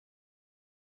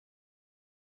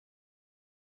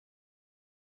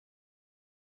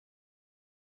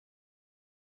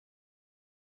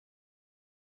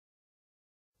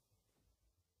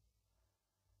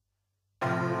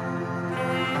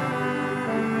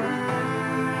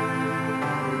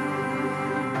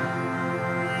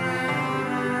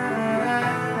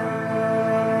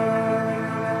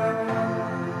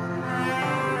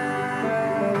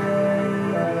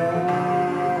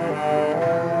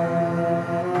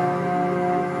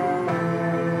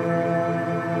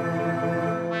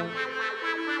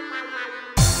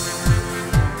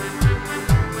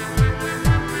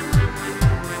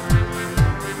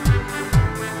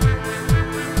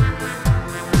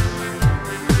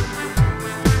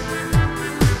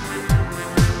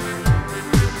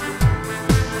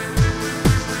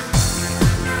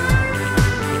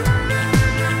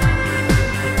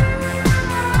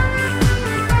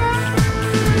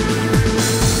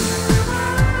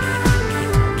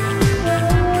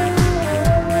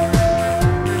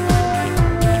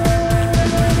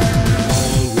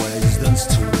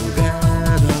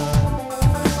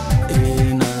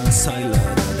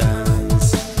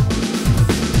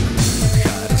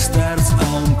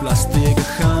plastic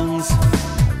hands,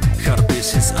 her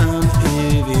pieces and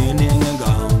evening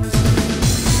gowns.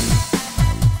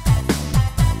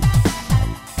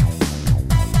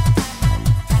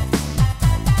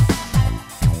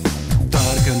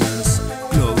 Darkness,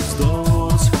 closed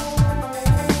doors,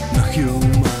 no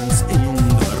humans in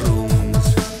the rooms.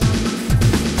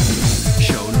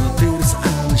 Show no tears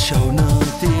and show no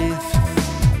teeth,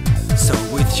 so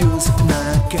we choose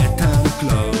naked and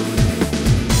clothed.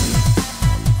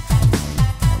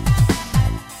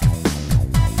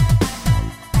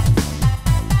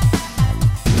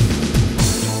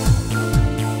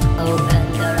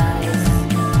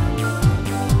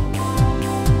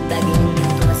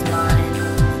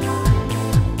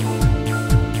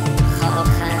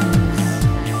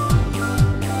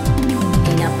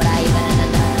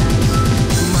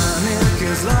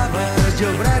 You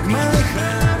break my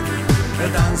heart,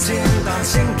 dancing,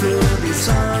 dancing to the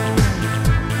song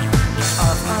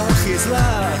of all his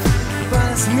love.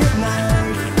 Past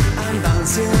midnight, I'm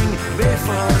dancing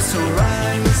before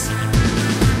sunrise.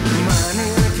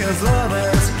 Mannequins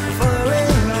lovers fall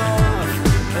in love,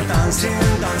 dancing,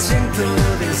 dancing to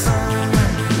the song.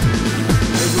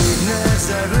 Witness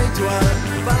a ritual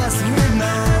past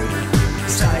midnight,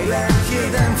 silent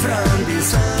hidden from the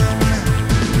sun.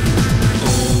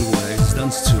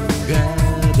 Dance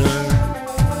together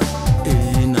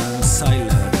in a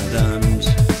silent dance.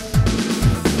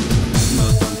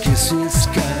 Not on kisses,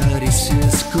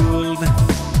 caresses cold,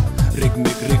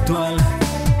 rhythmic ritual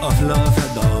of love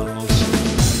adults.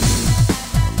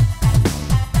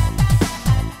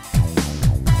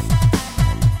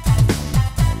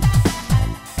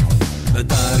 The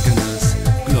darkness,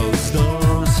 closed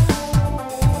doors,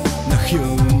 no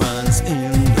humans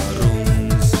in the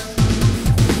rooms.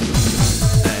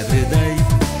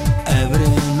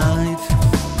 Every night,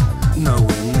 no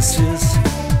witnesses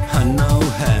and no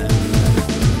hand.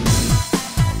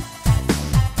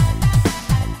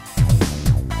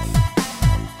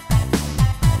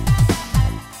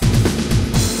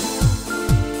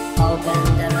 Open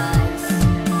their eyes,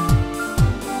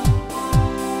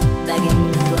 begging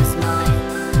to smile.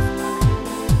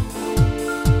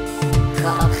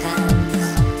 Hold hands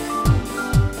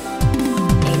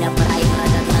in a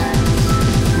private dance.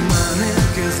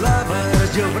 Mannequins lovers,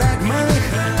 you break my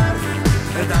heart,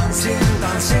 dancing,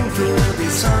 dancing to the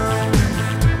song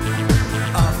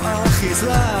of all his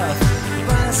love.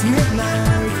 Past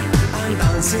midnight, I'm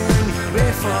dancing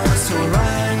before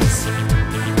sunrise.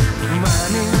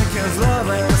 Mannequins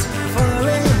lovers fall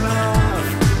in love,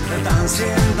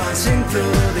 dancing, dancing to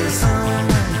the song.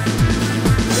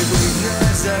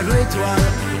 Witness a ritual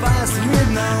past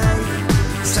midnight,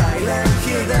 silent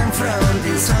hidden from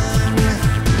the sun.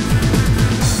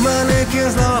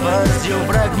 Mannequins lovers, you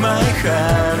break my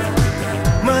heart.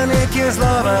 Mannequins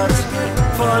lovers,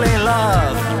 fall in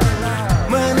love.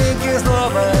 Mannequins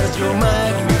lovers, you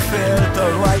make me feel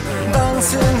alright.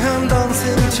 Dancing and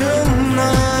dancing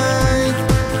tonight.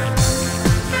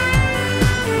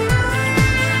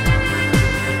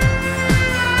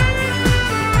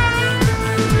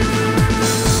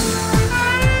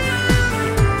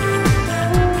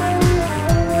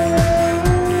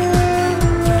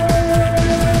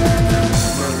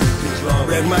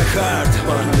 Break my heart,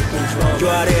 you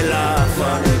are in love.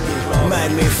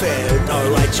 Make me feel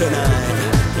alright tonight.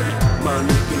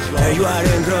 You are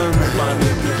in room,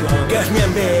 give me a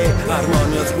big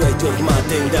harmonious way to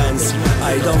mating dance.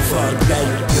 I don't forget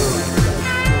you.